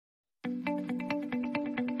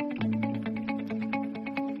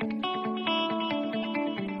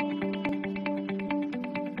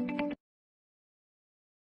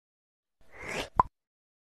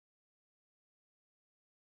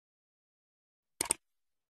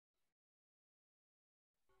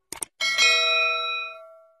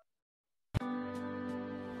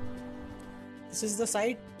This is the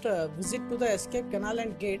site visit to the escape canal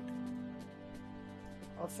and gate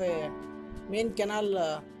of a main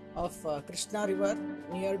canal of Krishna river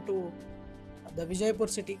near to the Vijaypur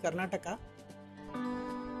city, Karnataka.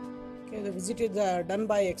 Okay, the visit is done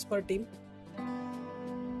by expert team.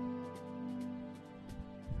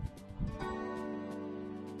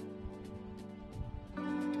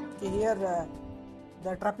 Okay, here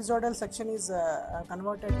the trapezoidal section is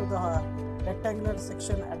converted to the rectangular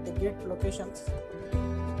section at the gate locations.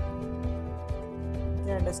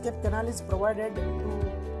 Okay, and escape canal is provided to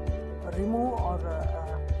remove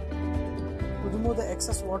the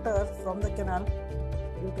excess water from the canal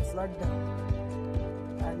due to flood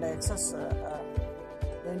and excess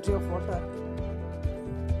entry of water.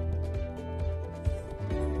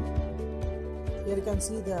 Here you can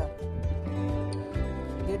see the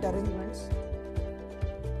gate arrangements.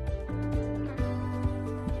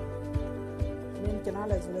 Main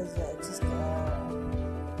canal as well as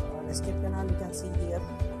escape canal you can see here.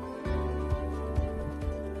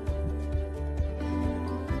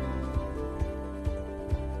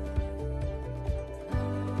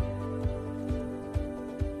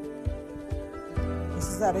 This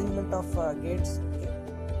is the arrangement of gates.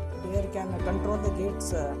 Here you can control the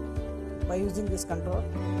gates by using this control.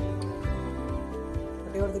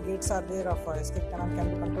 Whatever the gates are there of escape canal can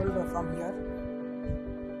be controlled from here.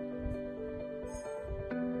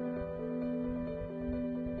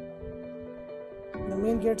 The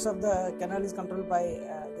main gates of the canal is controlled by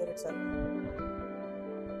there itself.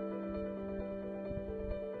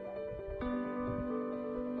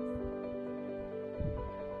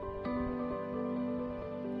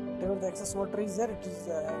 Whatever the excess water is there, it is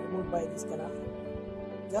removed by this canal.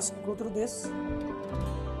 Just go through this.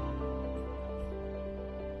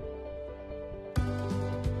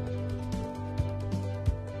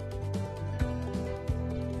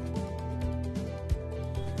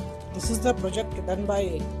 This is the project done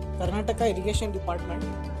by Karnataka Irrigation Department.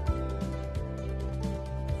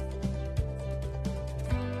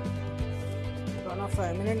 One of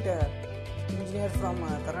eminent engineer from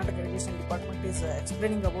Karnataka Irrigation Department is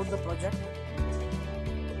explaining about the project.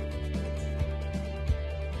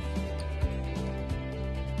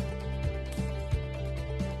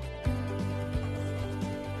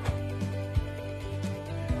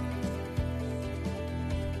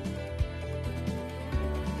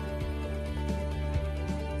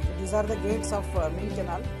 These are the gates of main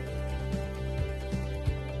canal.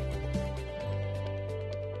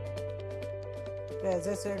 As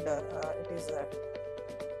I said,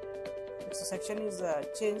 its section is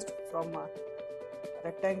changed from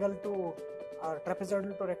rectangle to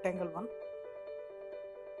trapezoidal to rectangle one.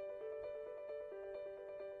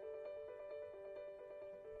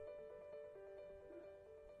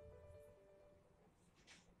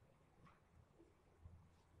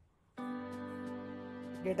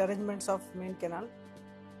 Gate arrangements of main canal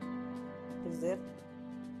is there.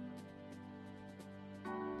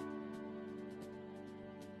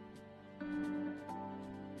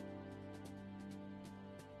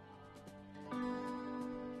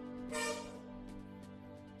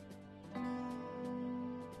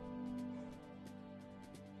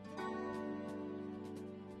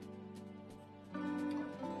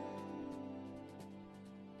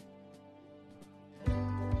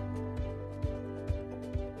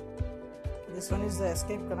 This one is the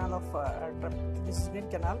escape canal of this is main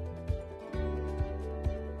canal.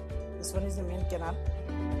 This one is the main canal.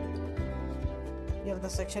 Here the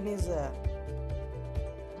section is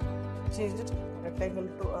changed rectangle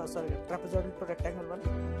to trapezoidal to rectangle one.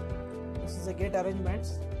 This is the gate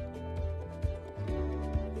arrangements.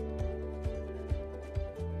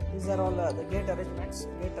 These are all the gate arrangements.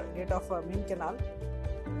 Gate of main canal.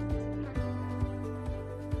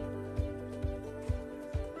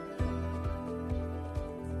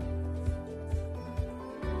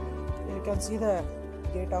 You can see the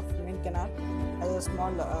gate of main canal as a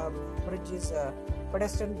small bridge is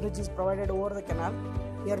pedestrian bridge is provided over the canal.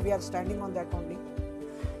 Here we are standing on that only.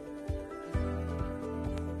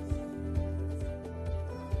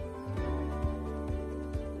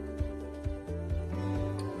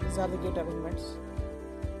 These are the gate arrangements.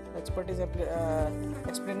 The expert is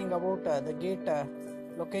explaining about the gate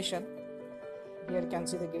location. Here you can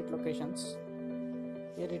see the gate locations.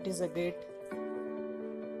 Here it is a gate.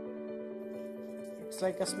 It's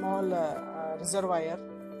like a small reservoir.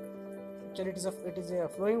 Actually, it is a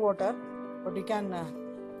flowing water, but you can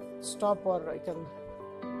stop or you can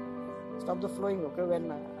stop the flowing. Okay, when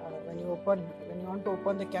you want to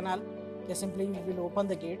open the canal, you simply will open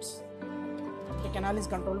the gates. The canal is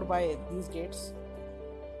controlled by these gates.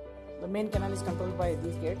 The main canal is controlled by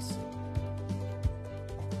these gates.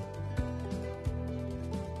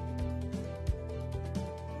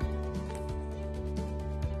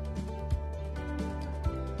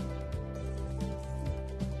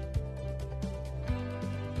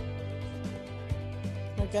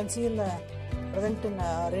 can see in the present in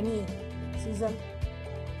rainy season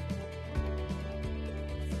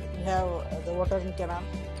we have the water in canal.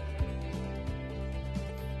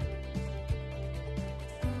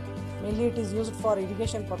 Mainly it is used for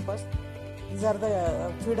irrigation purpose. These are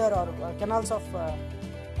the feeder or canals of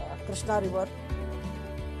Krishna river,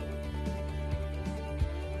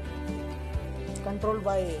 controlled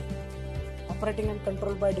by operating and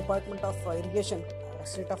controlled by Department of Irrigation,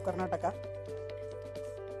 State of Karnataka.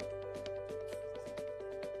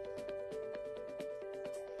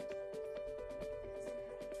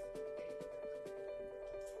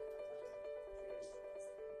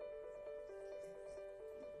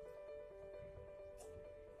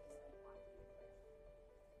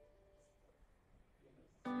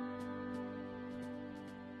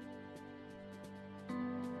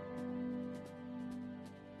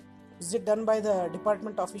 Is it done by the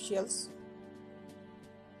department officials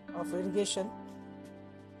of irrigation?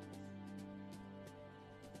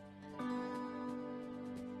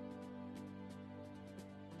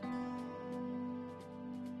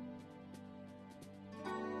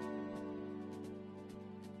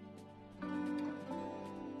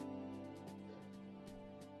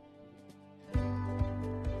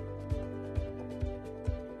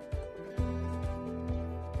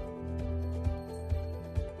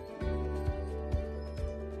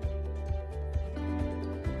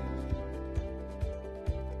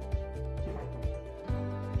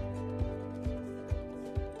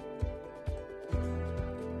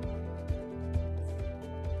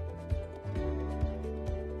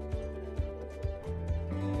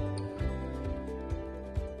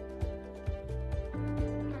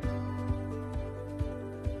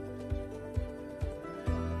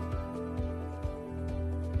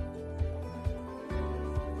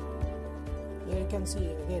 Here you can see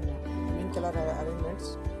again main color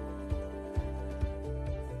arrangements.